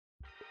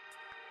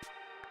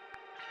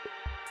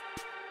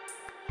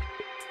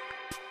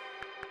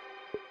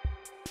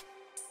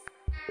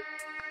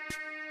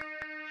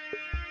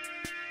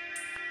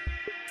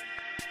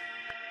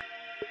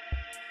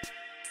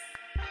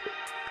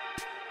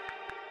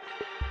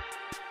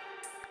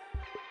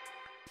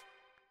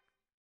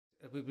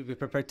we will be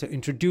prepared to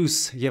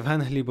introduce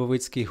Yevhen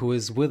Hlibovytskyi, who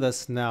is with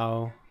us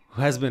now,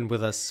 who has been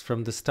with us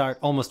from the start,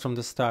 almost from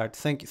the start.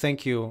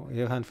 Thank you,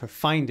 Yevhen, for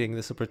finding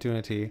this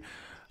opportunity,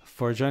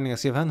 for joining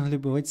us. Yevhen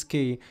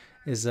Hlibovytskyi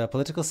is a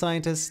political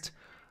scientist,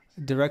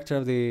 director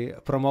of the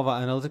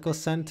Pro.mova Analytical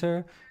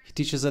Center. He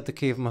teaches at the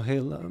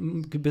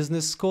Kyiv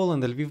Business School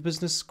and the Lviv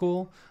Business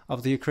School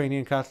of the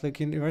Ukrainian Catholic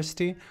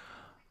University.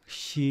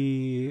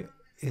 He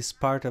is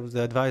part of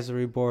the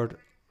advisory board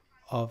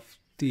of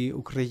the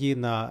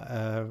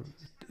Ukraina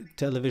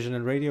television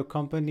and radio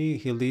company.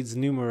 He leads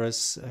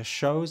numerous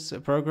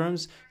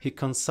programs. He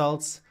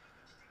consults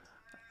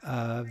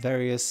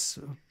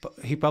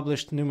he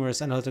published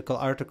numerous analytical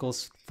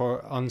articles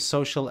on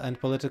social and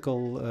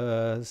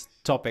political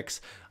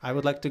topics. I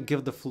would like to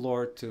give the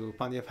floor to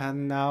Pan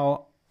Yevhen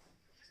now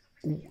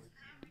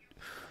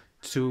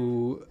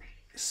to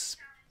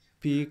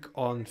speak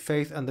on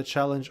faith and the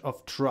challenge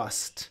of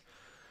trust.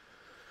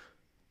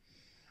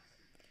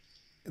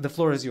 The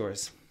floor is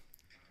yours.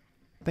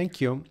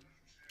 Thank you.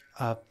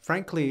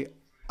 Frankly,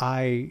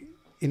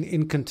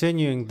 in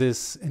continuing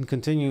this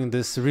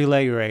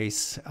relay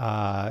race,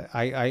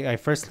 I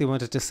firstly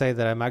wanted to say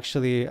that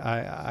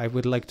I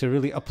would like to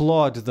really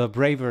applaud the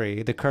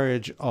bravery, the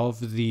courage of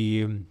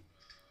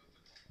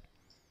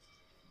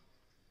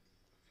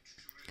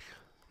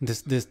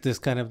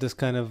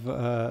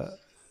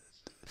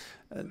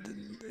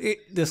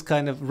this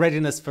kind of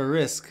readiness for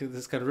risk,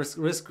 this kind of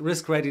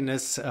risk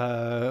readiness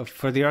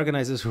for the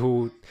organizers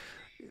who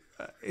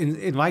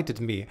invited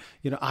me.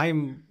 You know,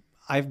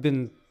 I've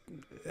been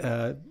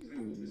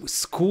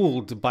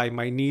schooled by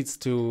my needs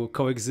to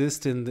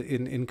coexist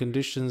in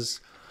conditions,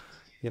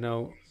 you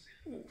know,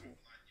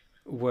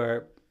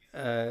 where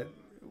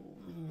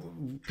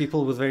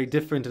people with very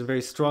different and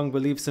very strong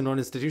beliefs in our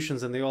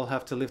institutions, and they all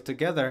have to live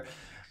together.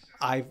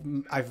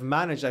 I've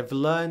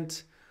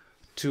learned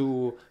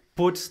to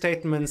put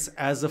statements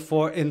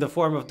in the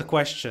form of the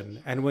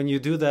question, and when you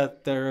do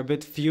that, there are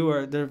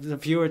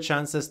fewer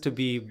chances to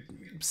be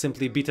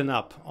simply beaten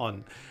up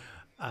on,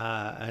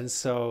 and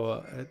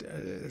so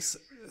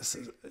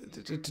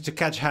to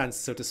catch hands,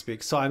 so to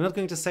speak. So I'm not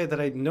going to say that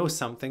I know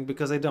something,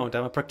 because I don't.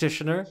 I'm a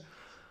practitioner.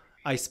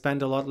 I've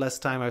spent a lot less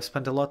time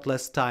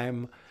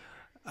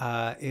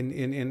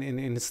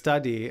in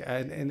study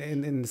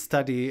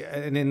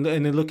and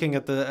in looking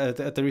at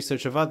the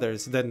research of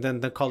others than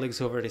the colleagues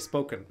who have already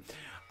spoken.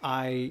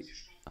 I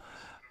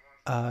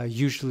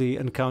usually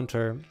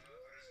encounter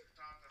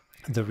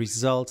the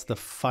results, the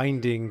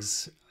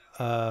findings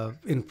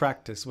in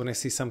practice when I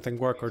see something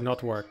work or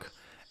not work.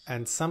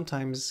 And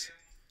sometimes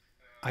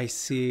I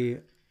see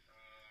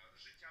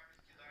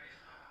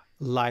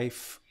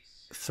life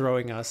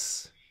throwing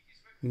us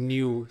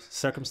new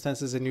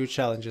circumstances and new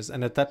challenges.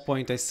 And at that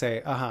point I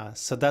say,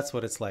 so that's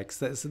what it's like.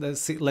 So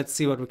let's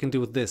see what we can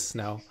do with this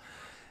now.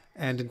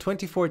 And in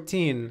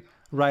 2014,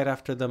 right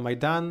after the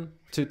Maidan,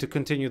 to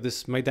continue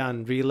this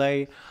Maidan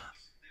relay,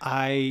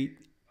 I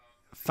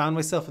found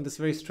myself in this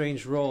very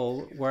strange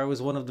role where I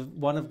was one of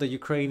the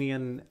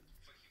Ukrainian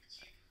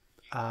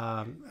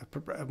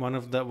one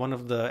of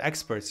the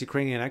experts,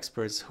 Ukrainian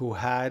experts, who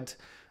had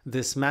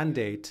this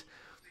mandate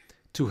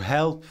to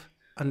help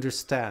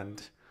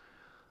understand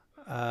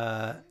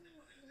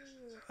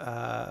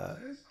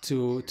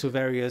to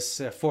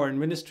various foreign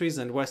ministries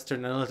and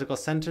Western analytical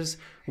centers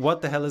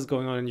what the hell is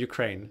going on in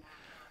Ukraine.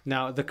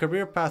 Now, the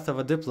career path of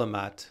a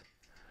diplomat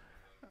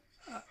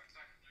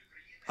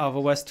of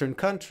a Western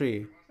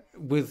country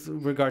with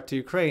regard to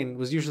Ukraine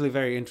was usually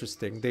very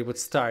interesting. They would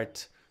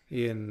start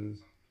in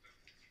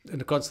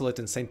the consulate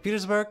in St.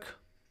 Petersburg,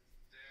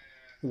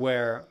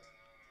 where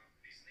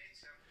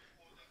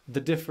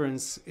the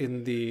difference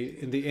in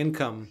the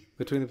income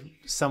between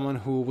someone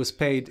who was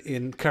paid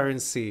in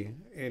currency,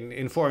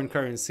 in foreign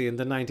currency in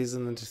the 90s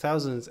and the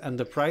 2000s, and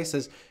the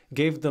prices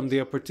gave them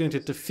the opportunity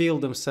to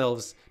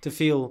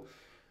feel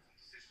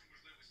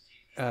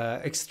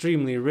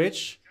extremely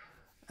rich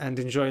and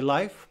enjoy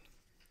life.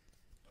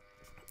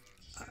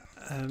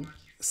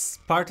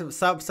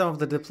 Some of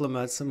the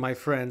diplomats, my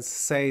friends,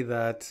 say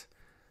that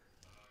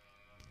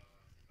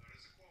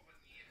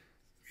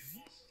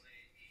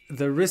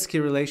the risky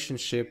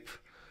relationship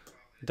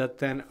that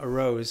then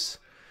arose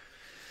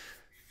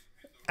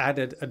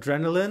added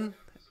adrenaline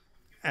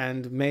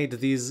and made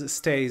these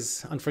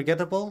stays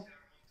unforgettable.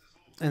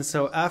 And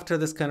so after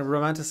this kind of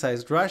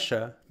romanticized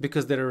Russia,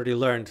 because they'd already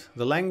learned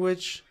the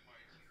language,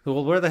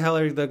 well, where the hell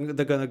are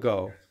they going to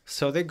go?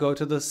 So they go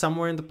to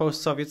somewhere in the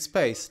post-Soviet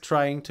space,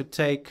 trying to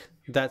take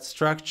that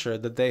structure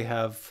that they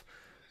have,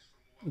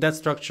 that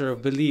structure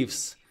of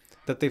beliefs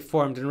that they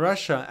formed in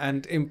Russia,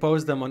 and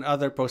impose them on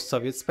other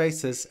post-Soviet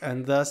spaces.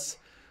 And thus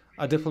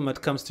a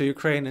diplomat comes to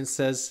Ukraine and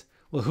says,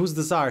 well, who's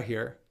the czar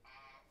here?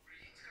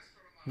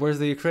 Whereas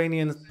the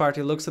Ukrainian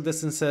party looks at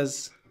this and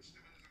says,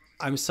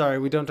 I'm sorry,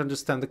 we don't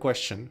understand the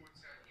question.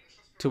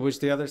 To which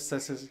the other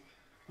says,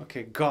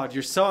 okay, God,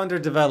 you're so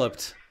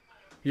underdeveloped.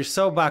 You're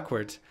so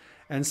backward.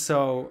 And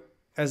so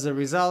as a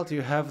result,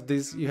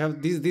 these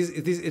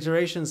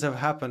iterations have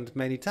happened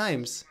many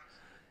times.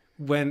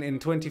 When in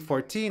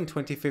 2014,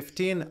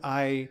 2015,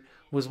 I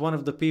was one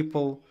of the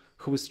people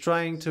who was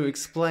trying to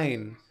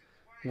explain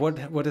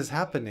what is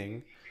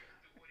happening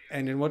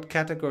and in what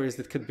categories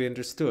it could be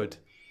understood.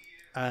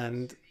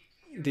 And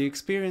the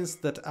experience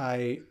that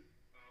I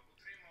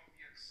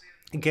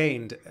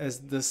gained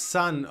as the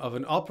son of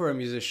an opera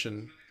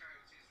musician,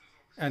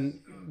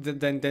 and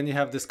then you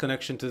have this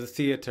connection to the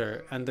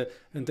theater and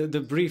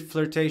the brief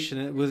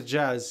flirtation with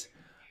jazz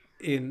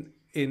in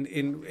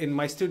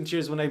my student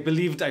years when I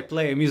believed I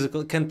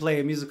can play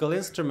a musical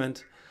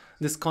instrument,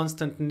 this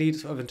constant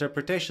need of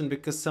interpretation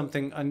because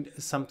something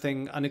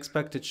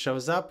unexpected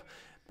shows up,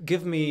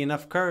 give me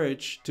enough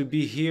courage to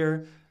be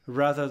here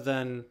rather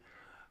than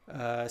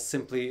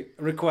simply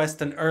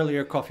request an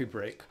earlier coffee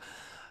break.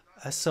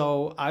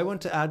 So I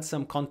want to add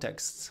some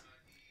context,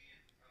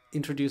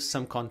 introduce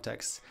some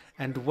context.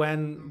 And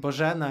when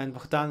Bożena and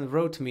Bogdan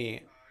wrote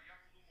me,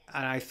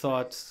 and I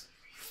thought,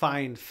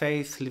 fine,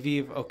 Faith,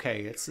 Lviv,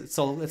 okay, it's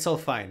all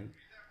fine.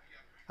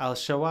 I'll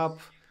show up.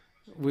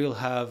 We'll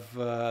have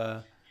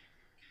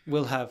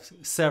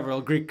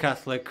several Greek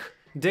Catholic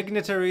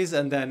dignitaries,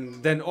 and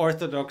then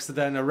Orthodox,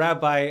 then a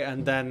rabbi,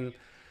 and then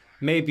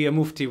maybe a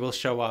mufti will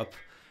show up,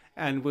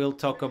 and we'll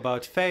talk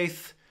about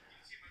faith.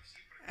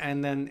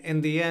 And then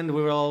in the end,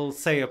 we will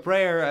say a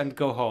prayer and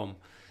go home.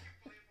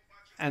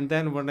 And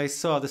then when I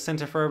saw the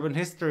Center for Urban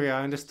History,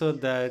 I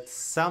understood that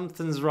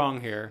something's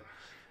wrong here.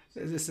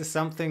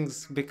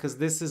 Because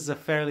this is a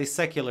fairly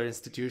secular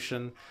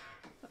institution.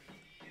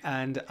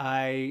 And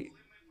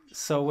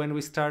so when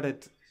we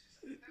started,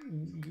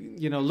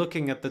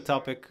 looking at the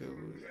topic,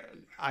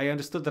 I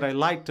understood that I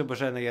lied to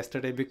Bożena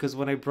yesterday because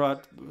when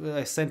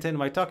I sent in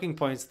my talking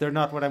points, they're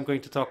not what I'm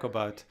going to talk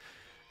about.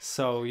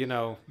 So,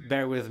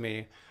 bear with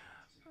me.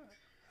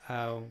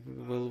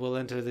 We'll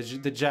enter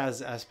the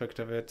jazz aspect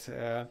of it.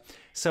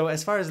 So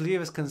as far as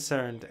Lviv is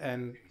concerned,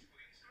 and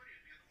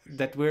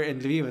that we're in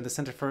Lviv in the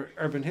Center for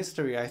Urban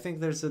History, I think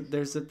there's a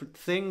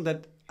thing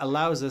that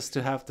allows us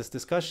to have this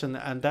discussion,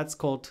 and that's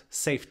called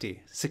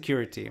safety,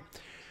 security.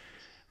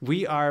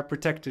 We are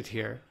protected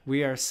here.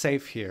 We are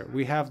safe here.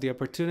 We have the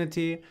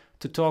opportunity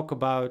to talk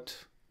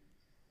about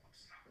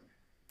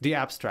the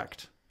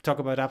abstract, talk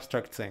about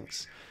abstract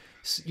things.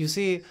 You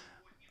see,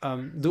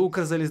 the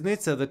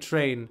Ukrzaliznytsia, the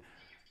train,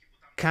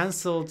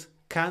 canceled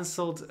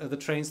the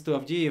trains to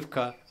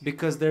Avdiivka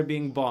because they're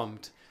being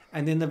bombed.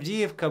 And in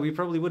Avdiivka, we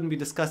probably wouldn't be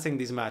discussing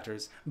these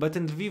matters. But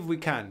in Lviv, we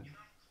can.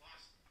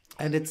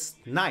 And it's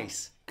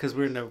nice because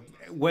we're in a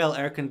well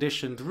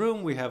air-conditioned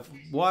room. We have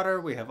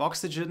water, we have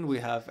oxygen, we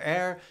have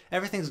air.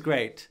 Everything's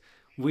great.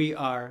 We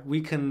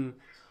can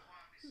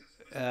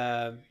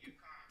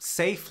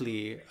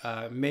safely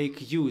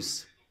make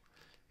use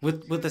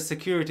with the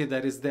security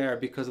that is there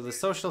because of the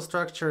social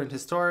structure and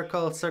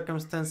historical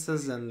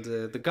circumstances and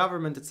the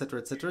government, etc.,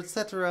 etc.,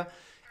 etc.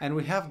 And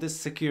we have this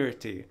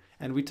security,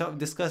 and we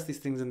discuss these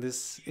things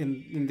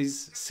in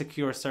these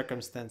secure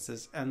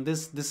circumstances. And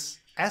this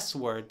S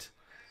word,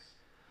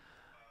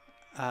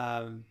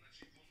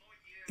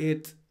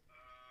 it's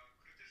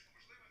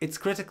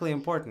critically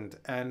important,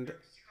 and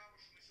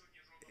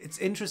it's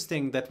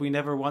interesting that we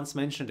never once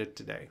mentioned it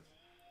today,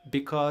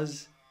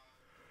 because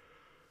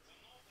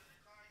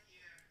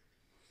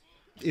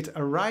it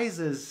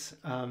arises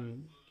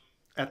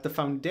at the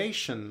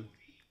foundation.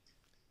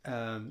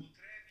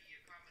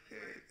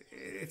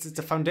 It's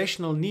a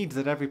foundational need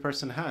that every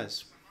person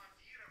has.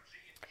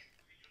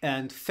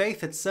 And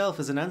faith itself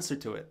is an answer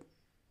to it.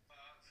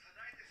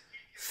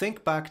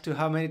 Think back to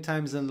how many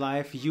times in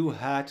life you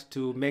had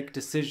to make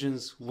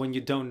decisions when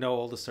you don't know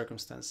all the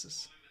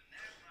circumstances,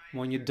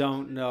 when you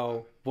don't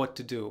know what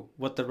to do,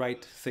 what the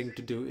right thing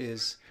to do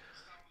is.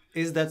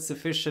 Is that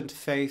sufficient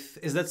faith?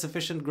 Is that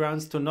sufficient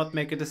grounds to not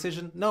make a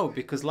decision? No,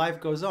 because life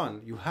goes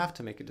on. You have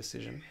to make a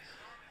decision.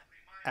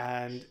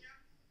 And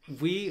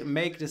we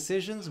make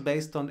decisions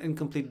based on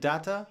incomplete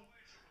data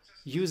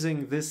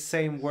using this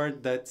same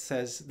word that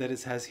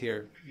it has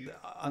here,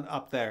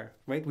 up there,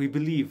 right? We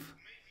believe.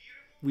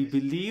 We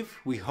believe,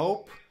 we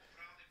hope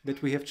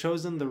that we have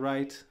chosen the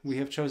right, we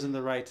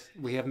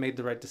have made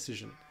the right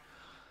decision.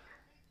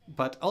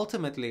 But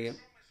ultimately,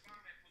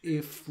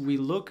 if we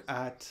look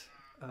at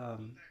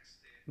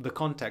the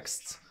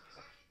contexts,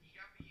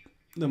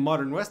 the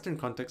modern Western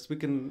context, we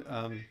can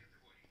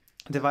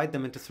divide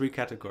them into three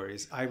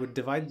categories. I would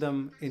divide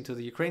them into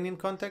the Ukrainian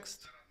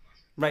context,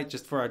 right,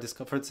 just for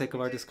the sake of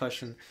our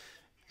discussion.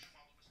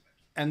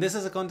 And this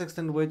is a context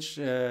in which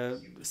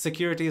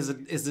security is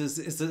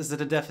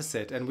at a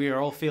deficit, and we are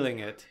all feeling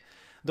it.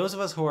 Those of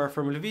us who are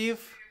from Lviv,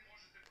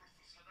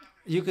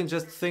 you can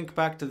just think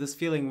back to this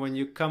feeling when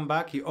you come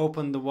back, you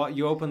open the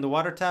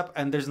water tap,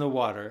 and there's no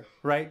water,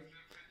 right?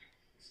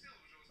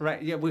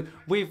 Right. Yeah,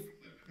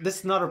 this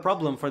is not a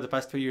problem for the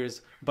past 2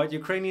 years, but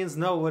Ukrainians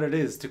know what it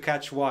is to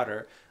catch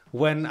water.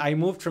 When I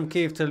moved from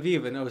Kyiv to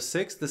Lviv in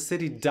 2006, the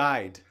city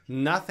died.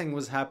 Nothing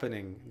was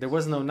happening. There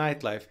was no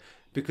nightlife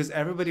because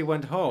everybody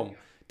went home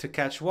to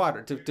catch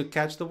water, to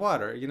catch the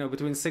water,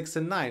 between 6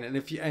 and 9.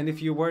 And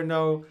if you weren't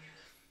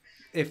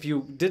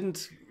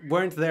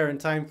there in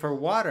time for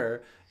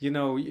water,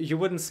 you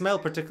wouldn't smell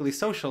particularly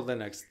social the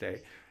next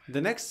day.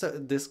 The next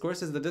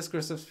discourse is the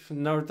discourse of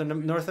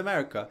North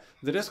America.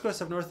 The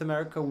discourse of North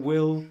America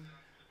will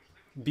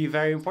be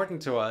very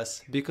important to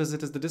us because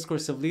it is the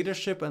discourse of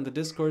leadership and the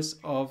discourse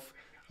of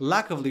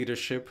lack of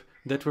leadership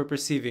that we're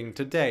perceiving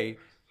today,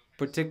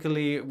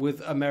 particularly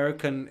with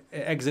American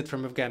exit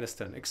from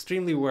Afghanistan.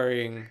 Extremely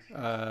worrying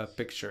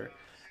picture.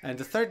 And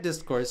the third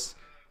discourse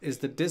is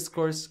the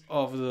discourse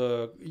of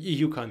the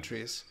EU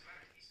countries.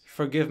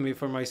 Forgive me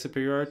for my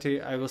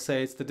superiority. I will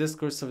say it's the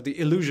discourse of the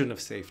illusion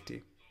of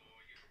safety.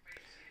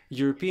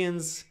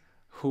 Europeans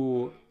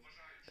who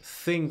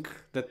think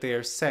that they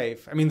are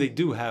safe. I mean,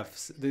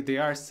 they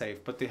are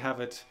safe, but they have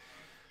it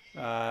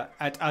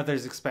at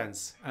others'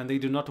 expense, and they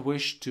do not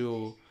wish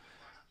to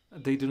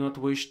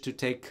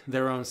take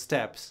their own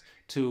steps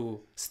to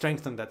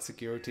strengthen that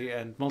security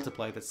and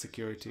multiply that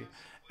security.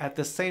 At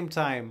the same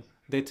time,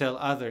 they tell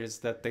others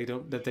that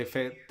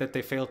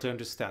they fail to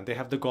understand. They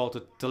have the goal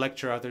to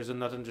lecture others on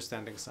not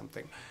understanding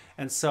something.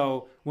 And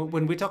so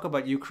when we talk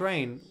about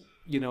Ukraine,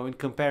 in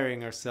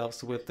comparing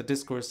ourselves with the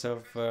discourse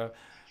of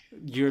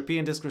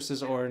European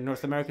discourses or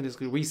North American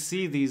discourses, we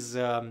see these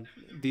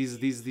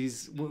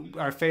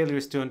our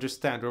failures to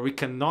understand, where we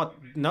cannot,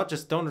 not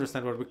just don't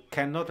understand, where we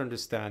cannot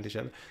understand each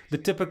other. The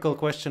typical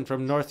question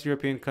from North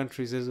European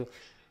countries is,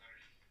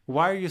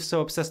 why are you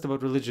so obsessed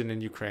about religion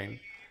in Ukraine?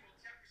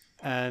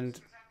 And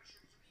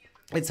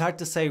it's hard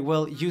to say,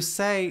 well, you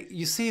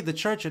see the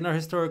church in our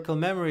historical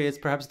memory is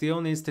perhaps the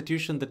only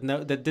institution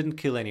that didn't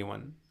kill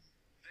anyone.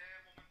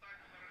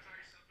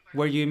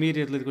 Where you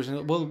immediately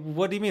question, well,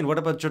 what do you mean? What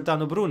about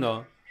Giordano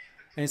Bruno?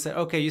 And you say,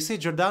 okay, you see,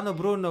 Giordano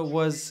Bruno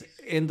was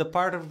in the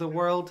part of the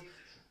world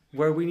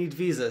where we need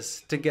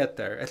visas to get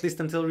there, at least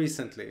until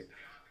recently.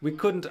 We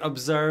couldn't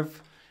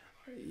observe,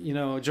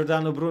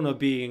 Giordano Bruno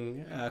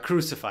being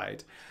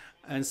crucified.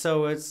 And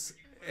so it's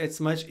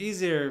much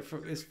easier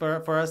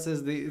for us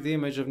is the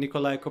image of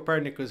Nicolae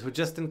Copernicus, who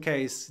just in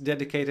case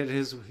dedicated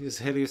his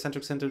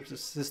heliocentric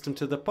system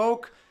to the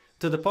Pope,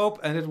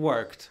 and it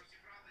worked.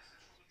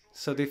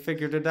 So they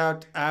figured it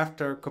out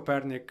after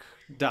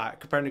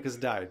Copernicus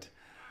died.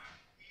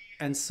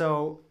 And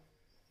so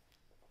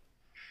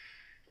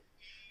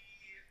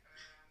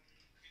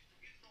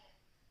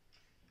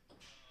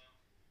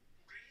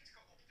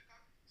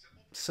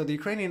the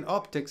Ukrainian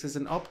optics is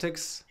an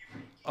optics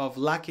of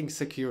lacking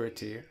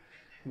security,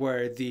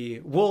 where the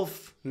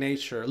wolf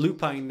nature,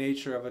 lupine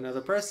nature of another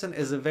person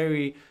is a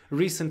very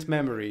recent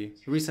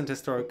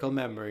historical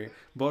memory.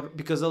 But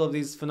because all of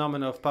these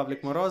phenomena of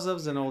Pavlik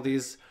Morozovs and all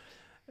these,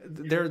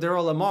 they're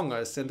all among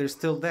us, and they're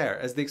still there.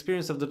 As the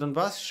experience of the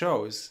Donbass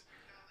shows,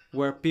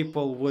 where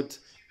people would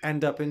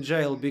end up in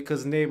jail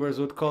because neighbors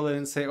would call in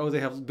and say, oh,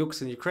 they have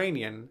books in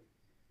Ukrainian.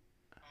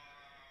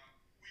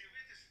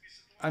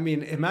 I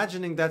mean,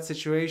 imagining that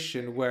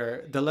situation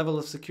where the level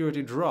of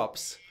security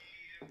drops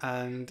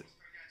and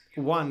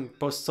one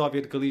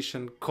post-Soviet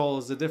Galician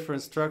calls a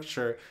different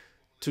structure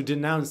to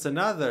denounce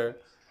another,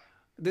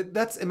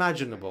 that's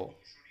imaginable.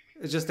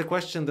 It's just a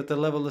question that the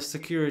level of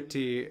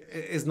security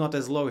is not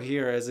as low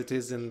here as it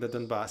is in the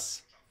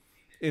Donbass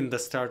in the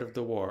start of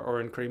the war, or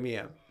in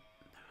Crimea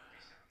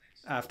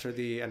after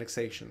the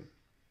annexation.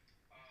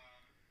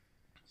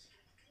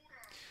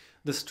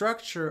 The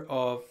structure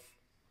of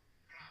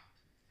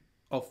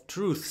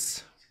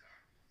truths,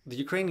 the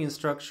Ukrainian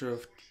structure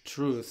of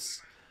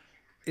truths,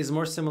 is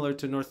more similar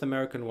to North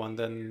American one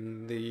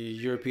than the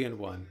European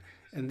one.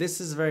 And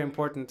this is very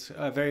important,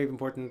 a very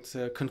important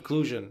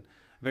conclusion,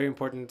 very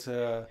important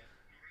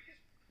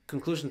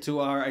conclusion to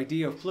our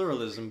idea of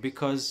pluralism,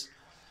 because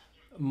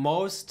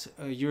most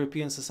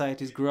European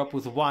societies grew up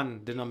with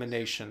one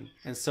denomination.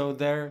 And so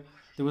there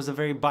was a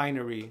very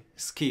binary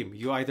scheme.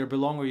 You either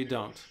belong or you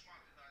don't.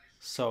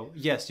 So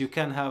yes, you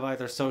can have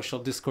either social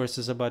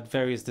discourses about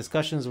various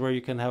discussions where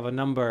you can have a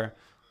number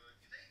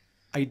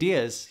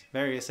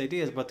various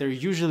ideas, but they're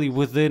usually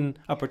within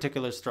a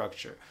particular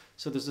structure.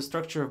 So there's a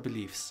structure of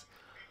beliefs.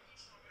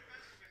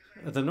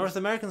 The North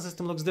American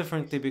system looks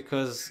differently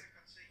because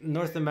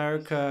North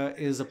America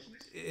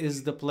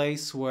is the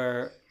place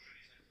where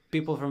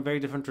people from very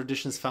different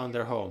traditions found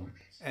their home.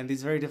 And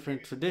these very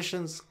different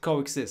traditions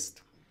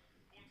coexist.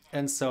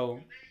 And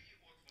so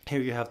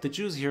here you have the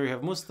Jews, here you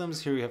have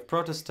Muslims, here you have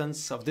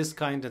Protestants of this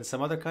kind and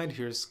some other kind.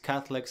 Here's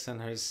Catholics,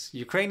 and here's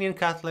Ukrainian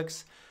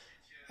Catholics,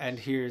 and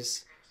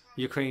here's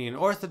Ukrainian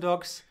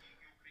Orthodox,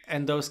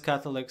 and those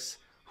Catholics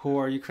who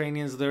are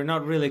Ukrainians, they're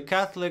not really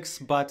Catholics,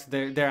 but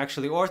they're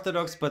actually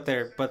Orthodox, but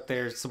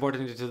they're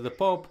subordinated to the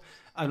Pope,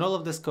 and all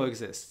of this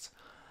coexists.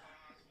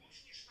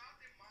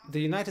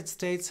 The United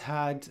States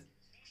and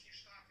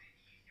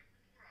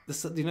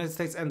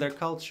their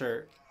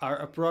culture are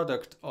a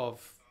product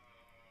of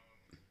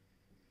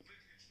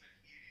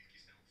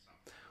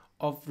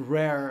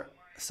rare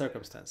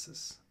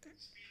circumstances,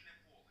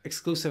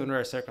 exclusive and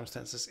rare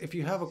circumstances. If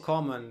you have a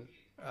common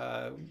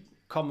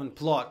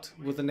plot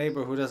with a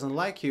neighbor who doesn't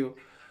like you,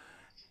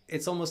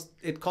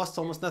 it costs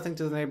almost nothing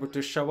to the neighbor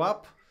to show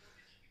up,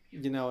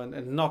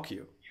 and knock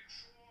you,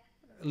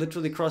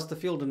 literally cross the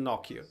field and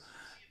knock you.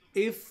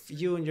 if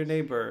you and your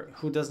neighbor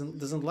who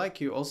doesn't like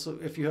you also,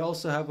 if you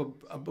also have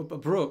a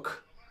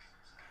brook,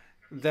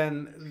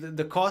 then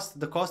the cost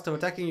of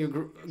attacking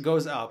you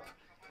goes up.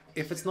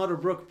 If it's not a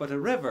brook but a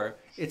river,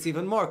 it's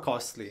even more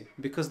costly,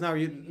 because now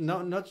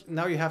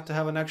now you have to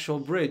have an actual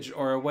bridge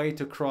or a way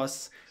to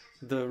cross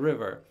the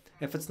river.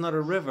 If it's not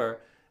a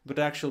river but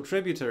an actual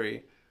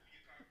tributary,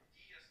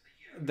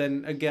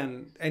 then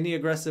again any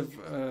aggressive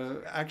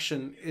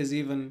action is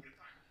even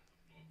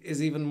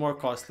more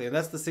costly. And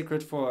that's the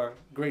secret for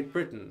Great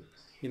Britain,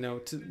 you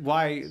know,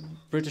 why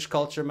British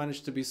culture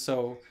managed to be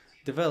so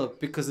developed,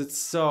 because it's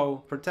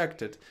so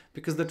protected,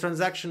 because the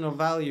transactional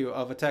value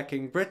of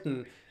attacking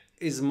Britain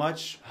is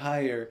much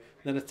higher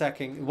than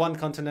attacking one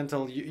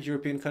continental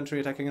European country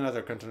attacking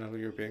another continental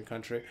European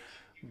country.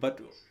 But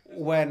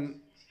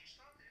when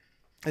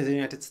the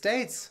United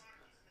States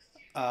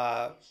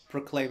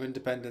proclaim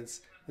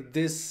independence,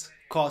 this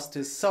cost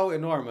is so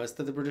enormous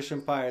that the British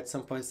Empire at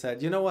some point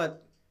said, you know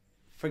what,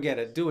 forget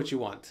it, do what you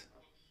want.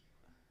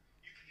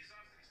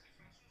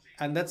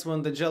 And that's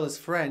when the jealous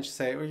French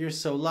say, oh, you're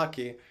so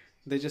lucky.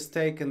 They just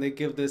take and they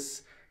give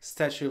this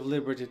Statue of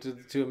Liberty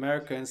to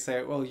America and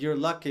say, well, you're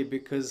lucky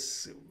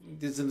because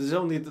there's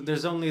only Dover,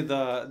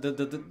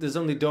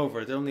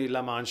 there's only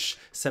La Manche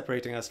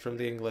separating us from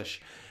the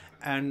English.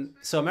 And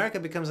so America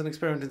becomes an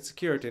experiment in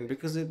security, and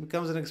because it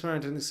becomes an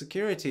experiment in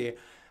security,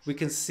 we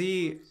can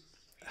see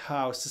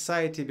how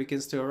society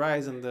begins to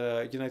arise in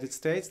the United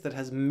States that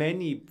has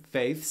many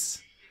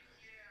faiths,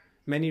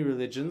 many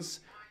religions,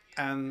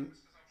 and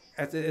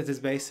at its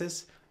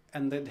basis,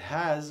 and that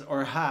has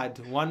or had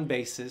one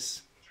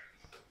basis.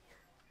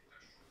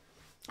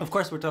 Of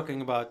course, we're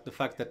talking about the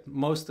fact that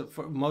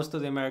for most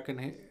of American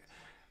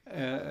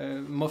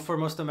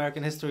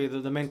history,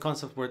 the main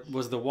concept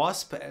was the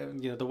WASP,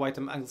 you know, the white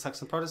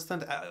Anglo-Saxon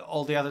Protestant.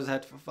 All the others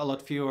had a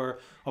lot fewer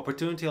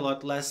opportunity, a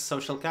lot less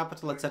social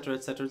capital, etc.,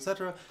 etc.,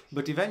 etc.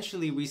 But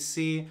eventually, we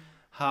see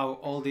how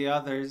all the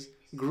others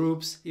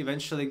groups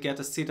eventually get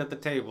a seat at the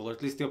table, or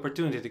at least the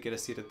opportunity to get a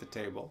seat at the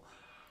table.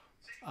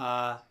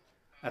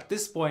 At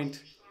this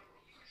point,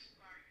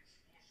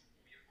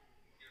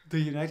 the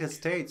United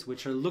States,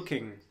 which are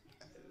looking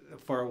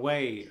for a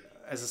way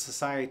as a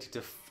society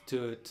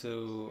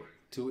to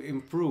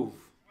improve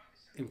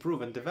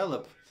and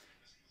develop,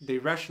 they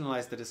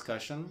rationalize the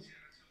discussion,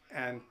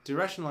 and to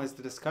rationalize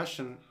the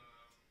discussion,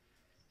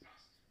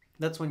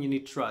 that's when you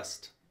need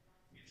trust.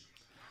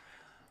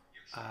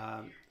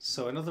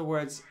 So in other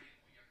words,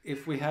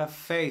 if we have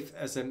faith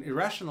as an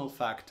irrational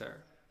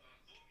factor,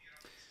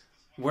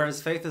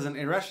 whereas faith is an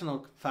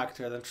irrational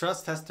factor, then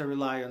trust has to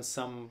rely on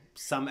some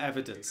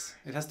evidence.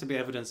 It has to be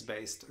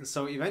evidence-based. And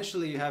so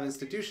eventually you have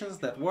institutions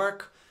that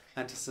work,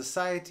 and a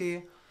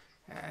society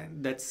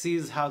that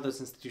sees how those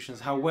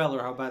institutions, how well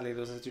or how badly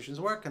those institutions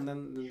work, and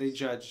then they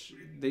judge.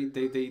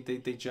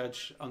 They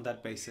judge on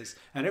that basis.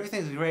 And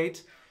everything's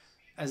great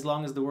as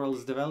long as the world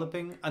is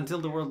developing, until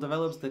the world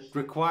develops that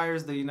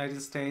requires the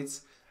United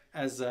States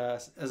as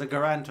a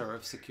guarantor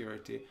of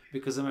security,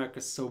 because America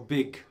is so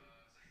big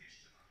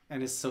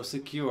and is so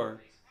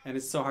secure and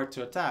it's so hard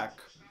to attack.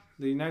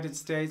 The United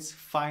States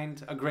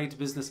find a great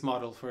business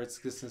model for its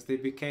existence. They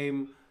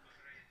became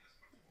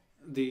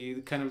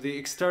the kind of the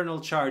external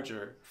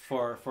charger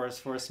for a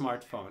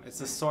smartphone.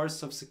 It's a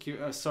source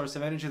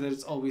of energy that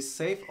is always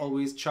safe,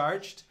 always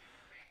charged,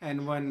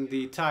 and when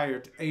the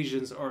tired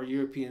Asians or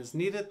Europeans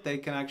need it, they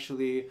can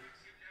actually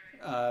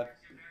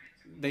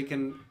they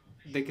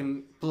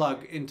can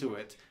plug into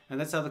it. And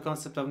that's how the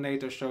concept of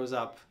NATO shows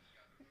up.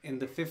 In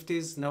the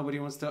 50s, nobody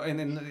wants to,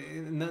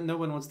 no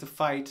one wants to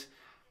fight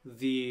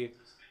the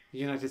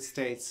United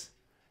States,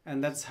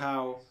 and that's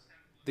how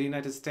the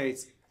United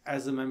States,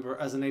 as a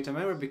NATO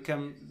member,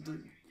 become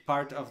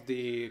part of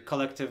the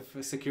collective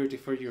security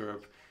for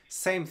Europe.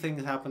 Same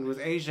thing happened with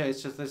Asia.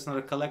 It's just it's not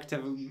a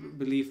collective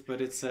belief,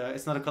 but it's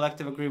not a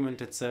collective agreement.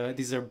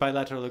 These are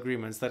bilateral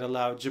agreements that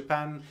allow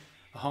Japan,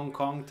 Hong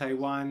Kong,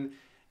 Taiwan,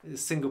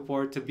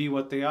 Singapore to be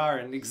what they are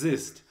and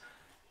exist.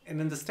 And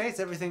in the States,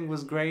 everything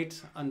was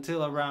great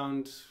until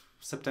around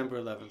September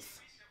 11th.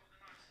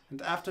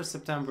 And after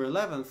September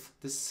 11th,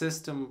 this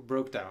system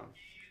broke down.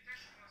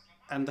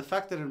 And the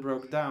fact that it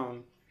broke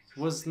down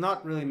was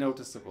not really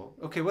noticeable.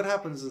 Okay, what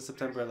happens on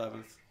September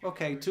 11th?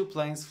 Okay, 2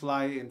 planes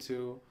fly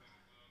into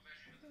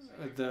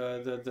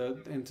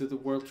the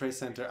World Trade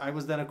Center. I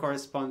was then a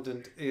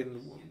correspondent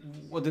in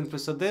Odin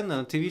plus Odin,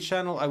 a TV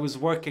channel. I was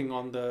working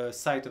on the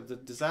site of the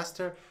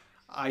disaster.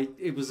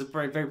 It was a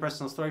very, very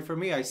personal story for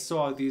me. I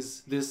saw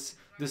this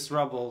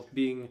rubble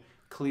being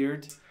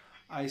cleared.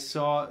 I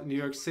saw New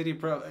York City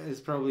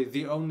is probably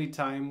the only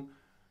time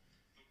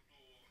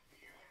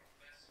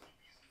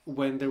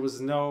when there was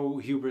no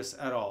hubris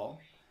at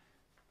all.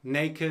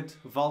 Naked,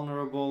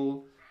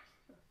 vulnerable,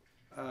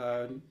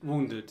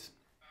 wounded.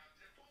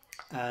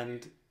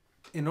 And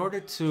in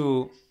order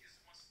to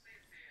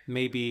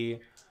maybe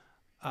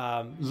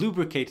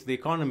lubricate the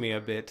economy a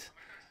bit,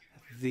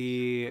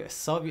 the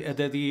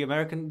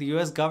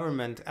US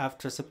government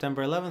after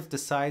September 11th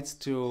decides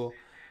to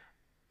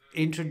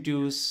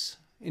introduce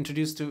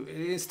introduced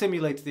to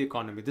stimulate the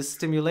economy. This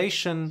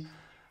stimulation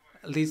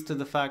leads to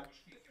the fact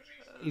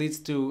leads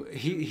to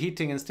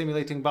heating and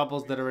stimulating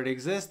bubbles that already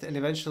exist, and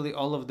eventually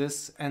all of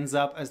this ends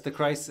up as the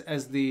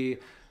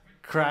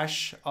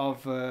crash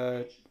of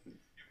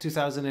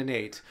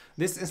 2008.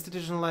 This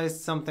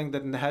institutionalized something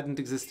that hadn't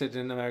existed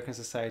in American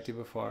society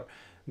before.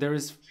 There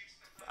is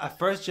a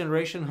first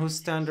generation whose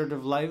standard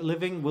of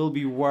living will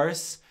be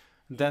worse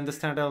than the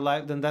standard of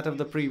life than that of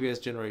the previous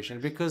generation,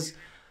 because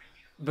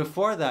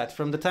before that,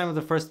 from the time of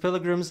the first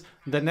pilgrims,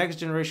 the next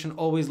generation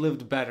always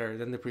lived better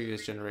than the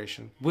previous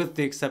generation, with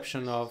the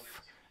exception of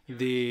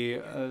the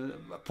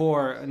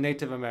poor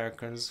Native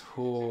Americans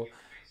who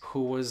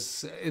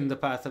was in the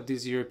path of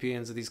these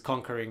Europeans, these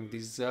conquering,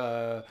 these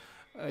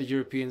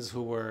Europeans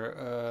who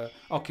were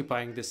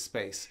occupying this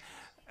space.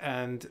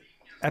 And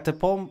at a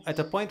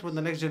point when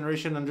the next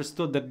generation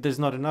understood that there's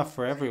not enough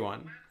for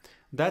everyone,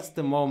 that's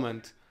the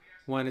moment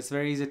when it's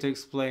very easy to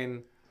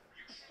explain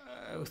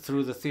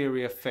through the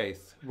theory of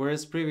faith.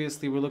 Whereas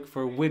previously we looked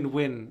for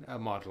win-win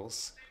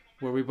models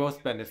where we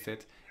both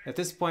benefit. At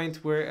this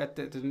point, we're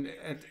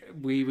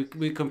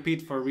we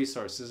compete for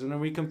resources, and when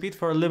we compete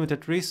for a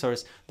limited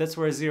resource, that's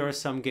where a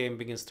zero-sum game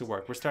begins to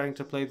work. We're starting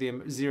to play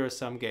the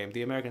zero-sum game.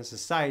 The American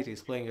society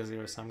is playing a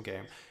zero-sum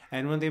game,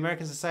 and when the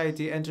American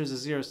society enters a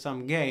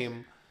zero-sum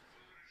game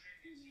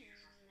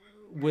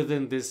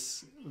within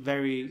this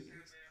very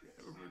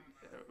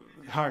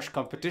harsh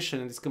competition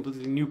and these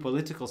completely new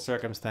political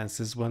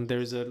circumstances, when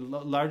there's a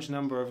large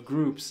number of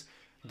groups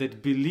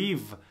that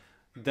believe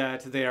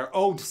that they are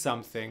owed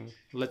something,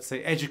 let's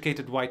say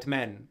educated white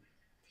men,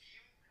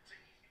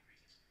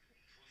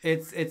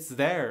 it's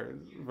there,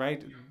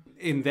 right?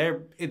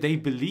 They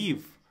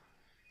believe,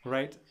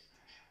 right?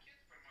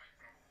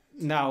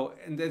 Now,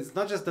 and it's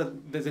not just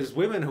that there's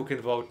women who can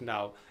vote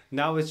now.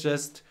 Now it's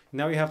just,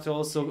 now you have to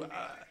also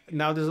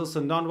now there's also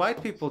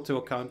non-white people to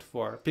account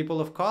for, people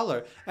of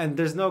color, and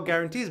there's no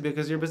guarantees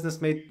because your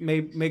business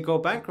may go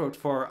bankrupt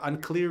for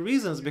unclear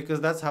reasons, because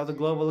that's how the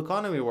global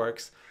economy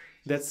works.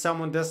 That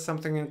someone does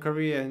something in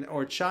Korea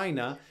or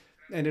China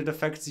and it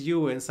affects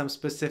you in some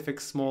specific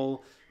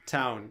small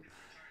town,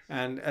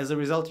 and as a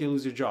result you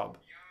lose your job.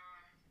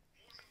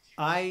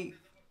 I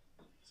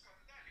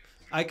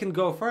can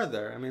go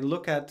further. I mean,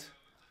 look at,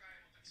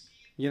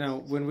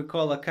 when we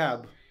call a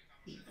cab,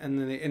 and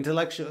the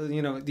intellectual,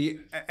 the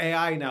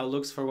AI now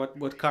looks for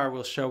what car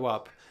will show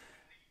up.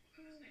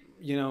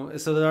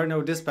 So there are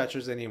no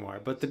dispatchers anymore,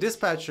 but the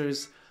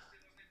dispatchers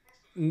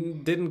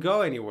didn't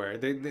go anywhere.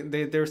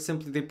 They're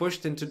simply, they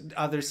pushed into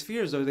other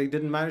spheres, or they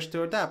didn't manage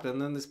to adapt,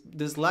 and then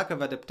this lack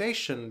of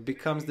adaptation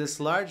becomes this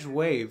large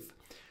wave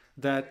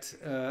that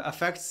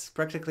affects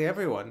practically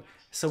everyone.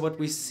 So what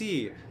we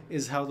see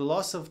is how the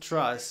loss of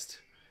trust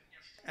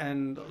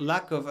and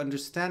lack of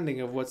understanding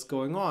of what's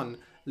going on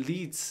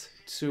leads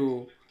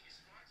to,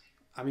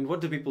 I mean,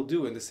 what do people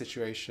do in this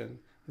situation?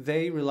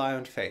 They rely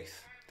on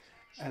faith,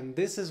 and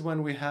this is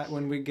when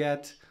we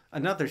get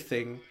another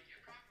thing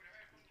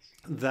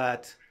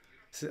that,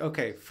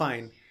 okay,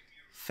 fine,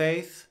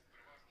 faith.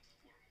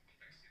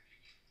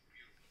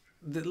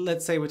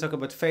 Let's say we talk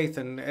about faith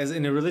and as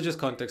in a religious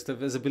context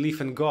as a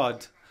belief in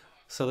God.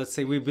 So let's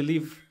say we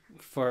believe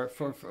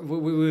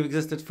we've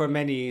existed for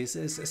many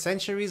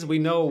centuries. We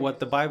know what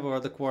the Bible or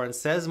the Quran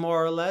says,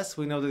 more or less.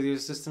 We know that these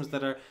are systems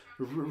that are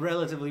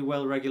relatively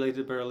well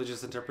regulated by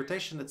religious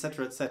interpretation,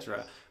 etc.,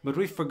 etc. But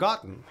we've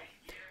forgotten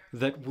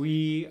that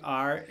we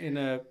are in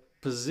a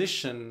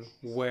position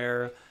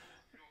where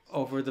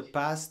over the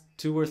past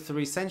 2 or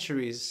 3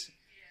 centuries,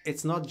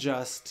 it's not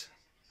just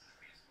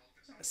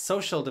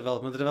social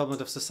development, the development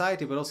of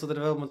society, but also the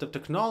development of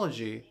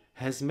technology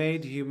has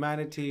made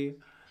humanity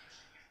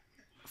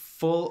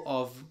full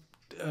of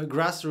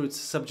grassroots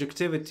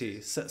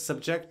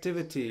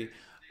subjectivity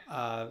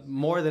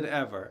more than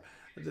ever.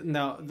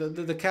 Now,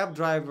 the cab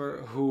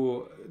driver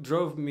who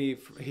drove me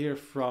here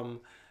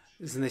from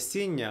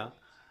Znesinya,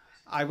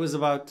 I was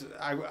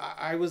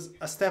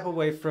a step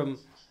away from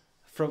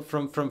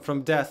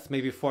death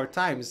maybe 4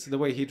 times. The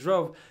way he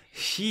drove,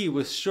 he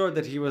was sure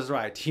that he was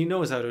right. He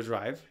knows how to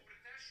drive.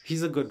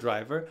 He's a good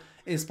driver,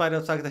 in spite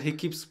of the fact that he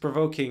keeps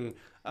provoking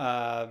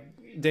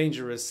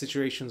dangerous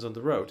situations on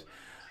the road.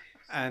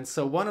 And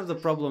so one of the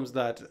problems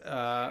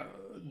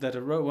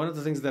one of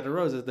the things that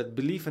arose is that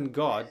belief in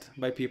God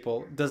by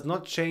people does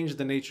not change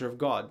the nature of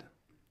God.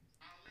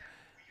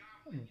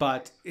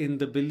 But in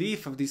the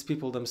belief of these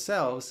people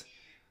themselves,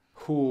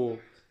 who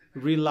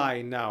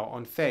rely now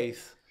on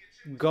faith,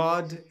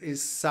 God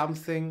is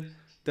something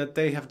that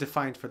they have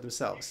defined for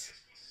themselves.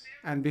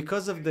 And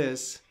because of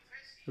this,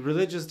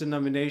 religious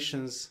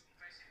denominations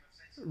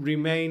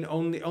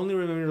only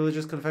remain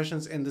religious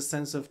confessions in the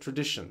sense of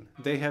tradition.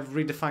 They have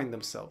redefined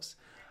themselves.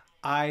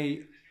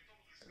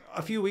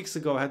 A few weeks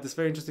ago, I had this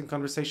very interesting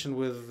conversation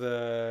with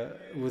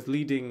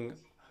leading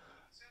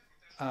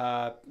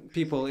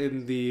people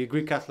in the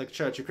Greek Catholic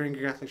Church, Ukrainian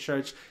Greek Catholic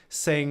Church,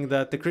 saying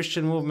that the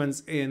Christian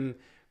movements in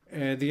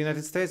the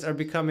United States are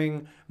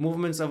becoming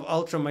movements of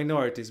ultra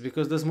minorities,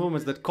 because those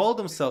movements that call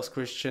themselves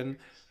Christian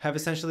have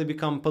essentially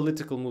become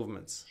political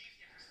movements.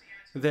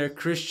 their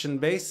Christian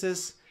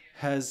basis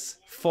has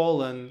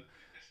fallen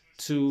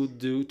to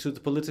the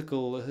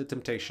political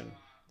temptation.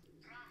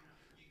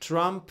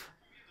 Trump,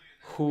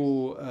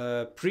 who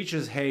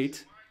preaches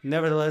hate,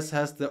 nevertheless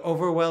has the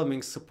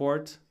overwhelming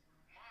support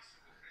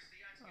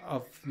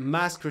of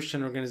mass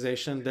Christian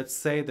organizations that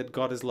say that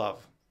God is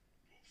love.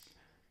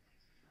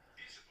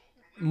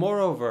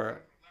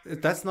 Moreover,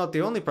 that's not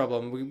the only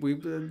problem.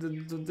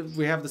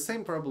 We have the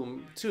same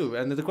problem too.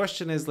 And the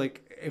question is,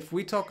 like, if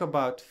we talk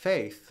about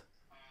faith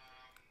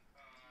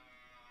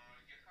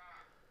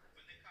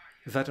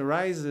that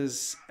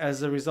arises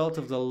as a result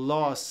of the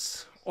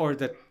loss, or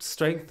that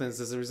strengthens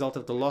as a result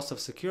of the loss of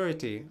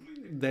security,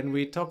 then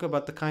we talk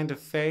about the kind of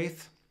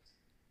faith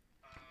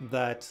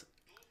that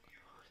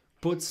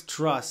puts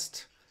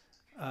trust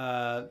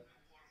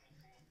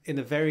in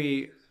a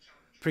very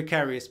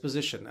precarious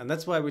position. And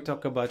that's why we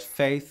talk about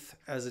faith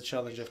as a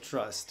challenge of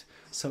trust.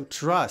 So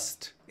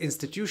trust,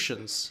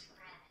 institutions,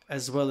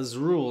 as well as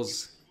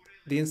rules,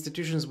 the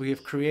institutions we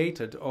have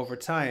created over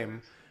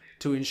time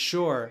to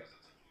ensure,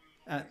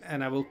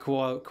 and I will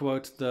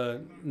quote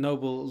the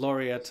Nobel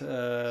laureate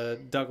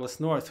Douglas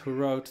North, who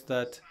wrote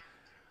that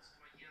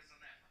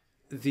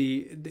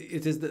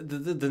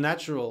the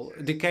natural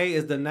decay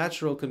is the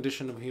natural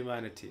condition of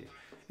humanity.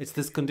 It's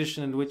this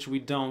condition in which we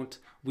don't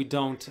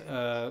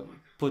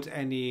put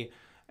any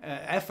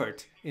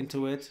effort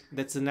into it.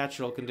 That's a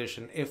natural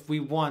condition. If we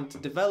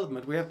want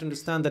development, we have to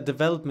understand that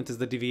development is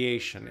the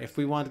deviation. If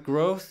we want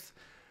growth,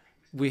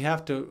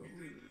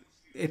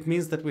 it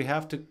means that we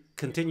have to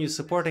continue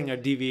supporting our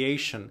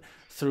deviation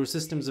through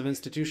systems of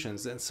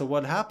institutions. And so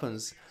what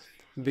happens,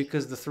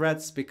 because the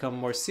threats become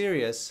more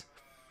serious,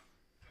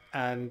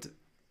 and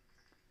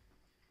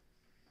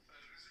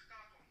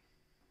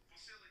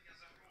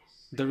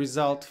the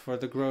result for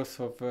the growth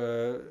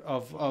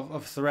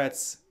of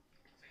threats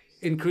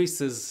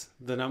increases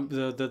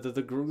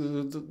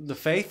the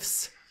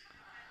faiths.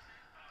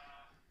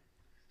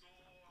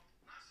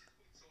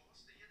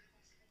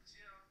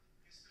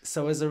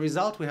 So as a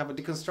result, we have a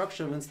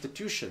deconstruction of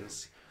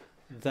institutions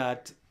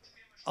that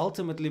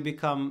ultimately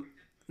become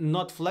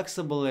not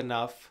flexible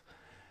enough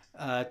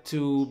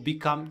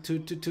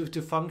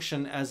to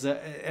function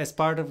as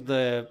part of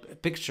the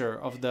picture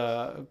of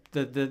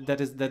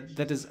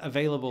that is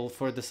available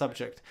for the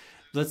subject.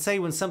 Let's say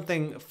when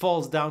something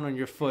falls down on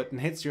your foot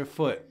and hits your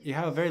foot, you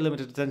have a very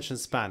limited attention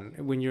span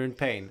when you're in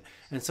pain.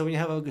 And so when you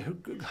have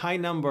a high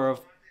number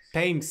of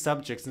pain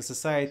subjects in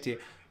society,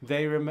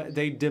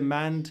 they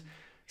demand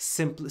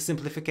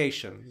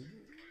simplification.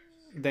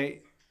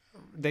 They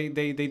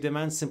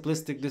demand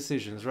simplistic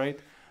decisions, right?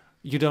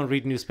 You don't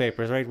read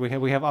newspapers, right?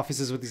 We have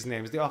offices with these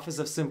names. The Office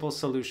of Simple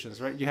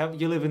Solutions, right?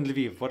 You live in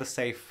Lviv. What a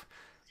safe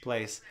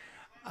place.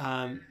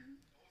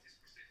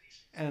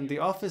 And the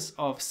Office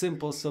of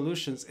Simple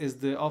Solutions is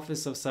the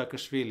office of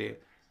Saakashvili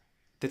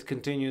that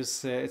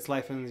continues its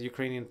life in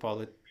Ukrainian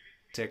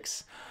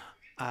politics.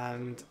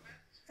 And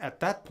at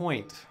that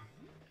point,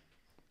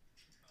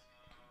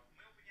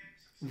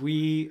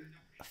 we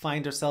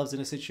find ourselves in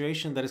a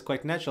situation that is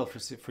quite natural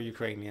for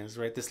Ukrainians,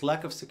 right? This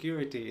lack of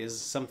security is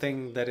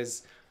something that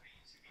is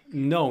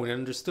known and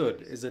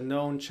understood, is a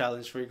known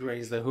challenge for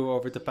Ukrainians who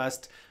over the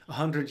past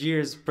 100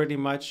 years pretty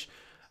much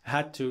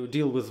had to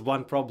deal with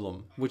one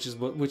problem, which is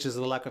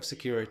the lack of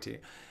security.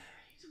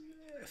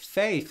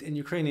 Faith in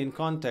Ukrainian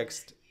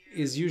context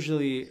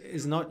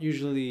does not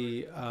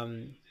usually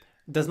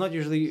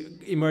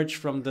emerge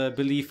from the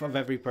belief of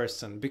every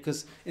person,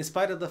 because in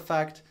spite of the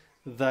fact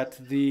that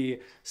the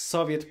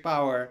Soviet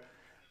power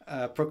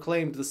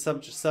proclaimed the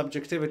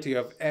subjectivity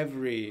of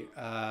every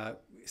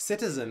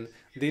citizen,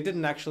 they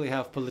didn't actually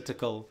have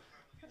political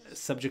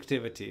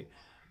subjectivity.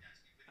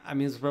 I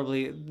mean, it's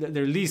probably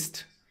their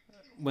least,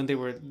 when they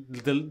were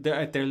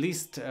at their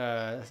least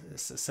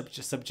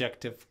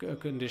subjective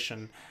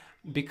condition,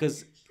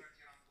 because,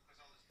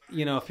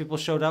 you know, if people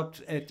showed up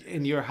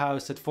in your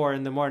house at 4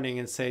 in the morning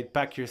and said,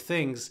 pack your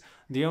things,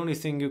 the only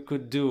thing you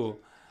could do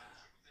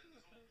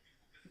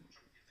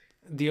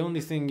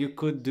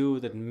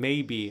that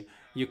maybe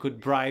you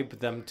could bribe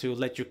them to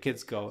let your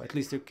kids go, at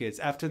least your kids.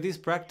 After these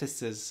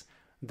practices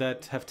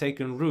that have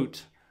taken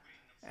root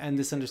and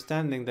this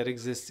understanding that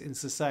exists in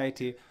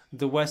society,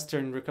 the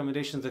Western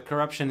recommendation that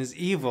corruption is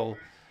evil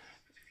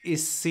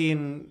is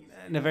seen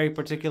in a very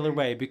particular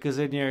way, because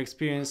in your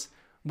experience,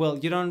 well,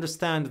 you don't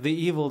understand the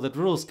evil that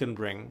rules can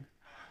bring.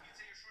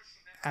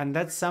 And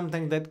that's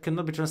something that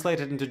cannot be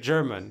translated into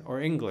German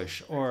or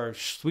English or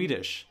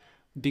Swedish,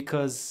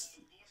 because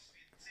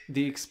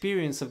the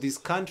experience of these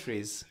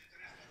countries,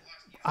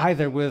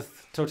 either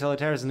with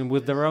totalitarianism,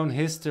 with their own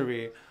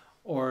history,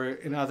 or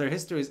in other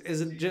histories, is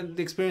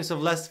the experience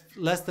of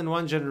less than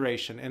one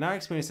generation. In our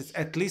experience, it's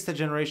at least a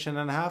generation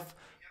and a half,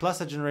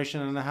 plus a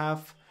generation and a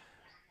half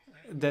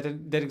that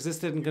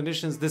existed in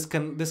conditions this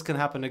can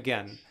happen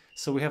again.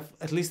 So we have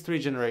at least 3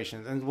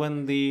 generations. And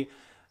when the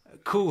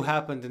coup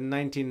happened in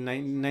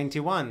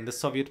 1991, the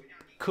Soviet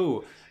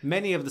coup,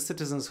 many of the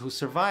citizens who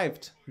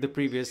survived the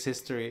previous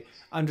history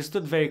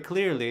understood very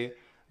clearly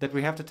that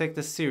we have to take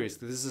this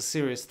seriously. This is a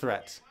serious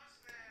threat.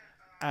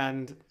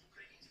 And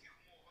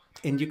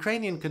In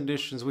Ukrainian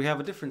conditions, we have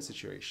a different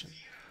situation.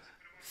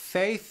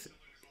 Faith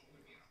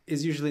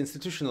is usually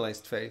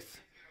institutionalized faith.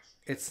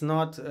 It's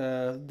not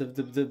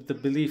the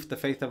belief, the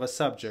faith of a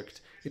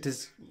subject. It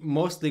is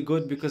mostly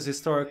good because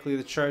historically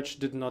the church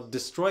did not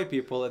destroy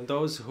people, and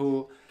those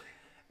who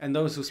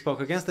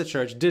spoke against the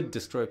church did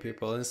destroy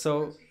people. And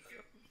so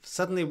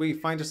suddenly we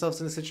find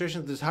ourselves in a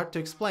situation that's hard to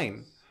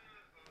explain.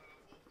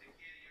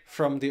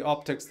 From the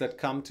optics that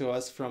come to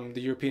us from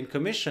the European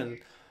Commission,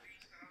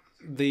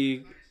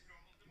 the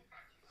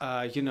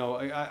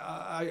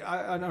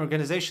an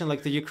organization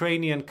like the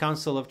Ukrainian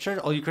Council of Church,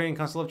 or Ukrainian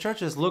Council of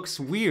Churches, looks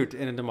weird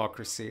in a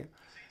democracy.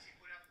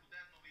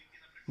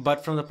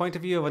 But from the point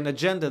of view of an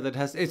agenda that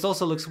has, it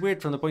also looks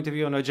weird from the point of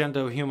view of an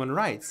agenda of human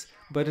rights.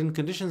 But in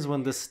conditions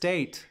when the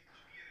state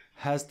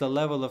has the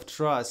level of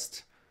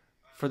trust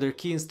for their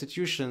key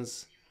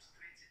institutions,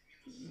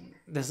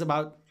 there's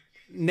about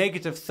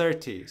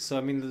 -30. So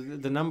I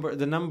mean,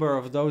 the number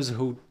of those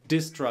who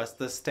distrust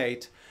the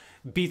state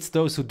beats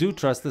those who do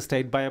trust the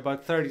state by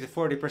about 30 to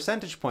 40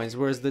 percentage points,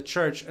 whereas the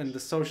church and the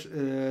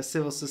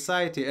civil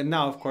society, and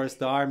now, of course,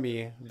 the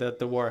army that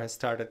the war has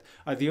started,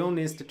 are the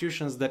only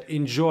institutions that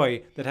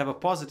have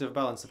a positive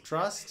balance of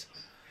trust.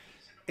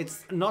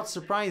 It's not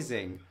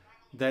surprising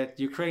that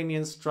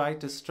Ukrainians try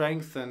to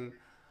strengthen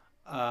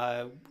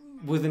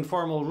with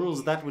informal rules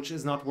that which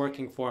is not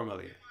working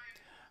formally.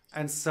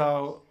 And so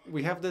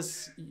we have this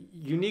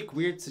unique,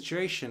 weird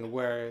situation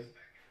where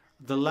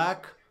the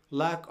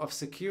lack of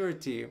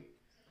security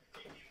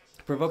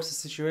provokes a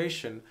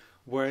situation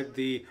where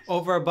the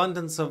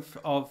overabundance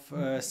of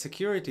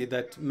security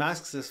that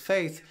masks as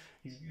faith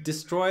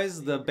destroys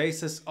the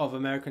basis of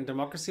American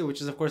democracy, which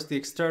is, of course, the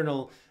external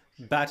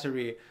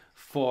battery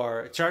for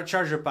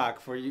charger pack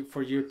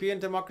for European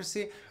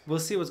democracy.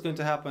 We'll see what's going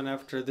to happen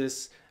after this.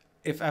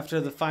 If after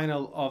the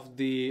final of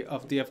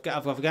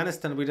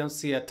Afghanistan we don't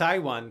see a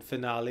Taiwan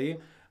finale,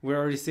 we're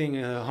already seeing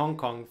a Hong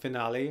Kong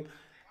finale.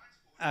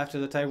 After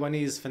the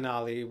Taiwanese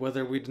finale,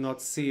 whether we do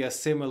not see a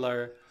similar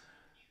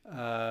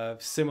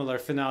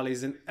finales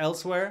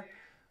elsewhere,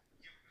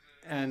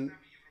 and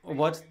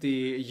what the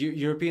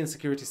European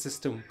security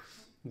system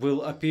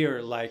will appear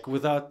like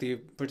without the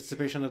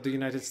participation of the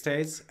United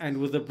States, and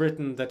with a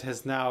Britain that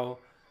has now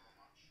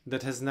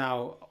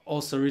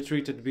also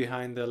retreated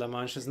behind the La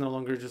Manche, is no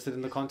longer interested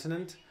in the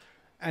continent,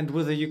 and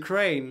with a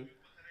Ukraine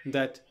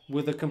that,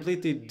 with a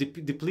completely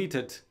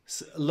depleted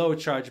low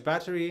charge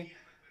battery,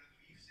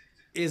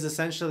 is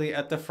essentially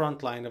at the front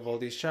line of all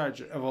these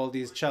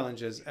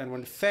challenges. And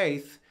when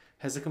faith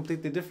has a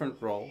completely different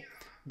role,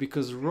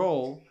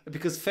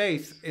 because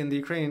faith in the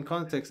Ukrainian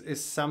context is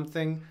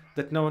something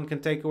that no one can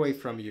take away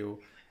from you,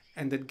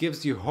 and that gives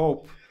you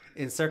hope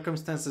in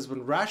circumstances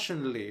when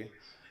rationally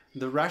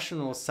the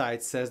rational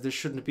side says there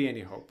shouldn't be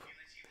any hope.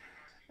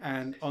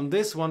 And on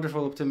this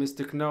wonderful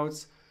optimistic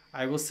notes,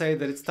 I will say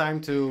that it's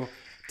time to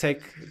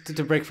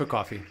break for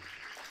coffee.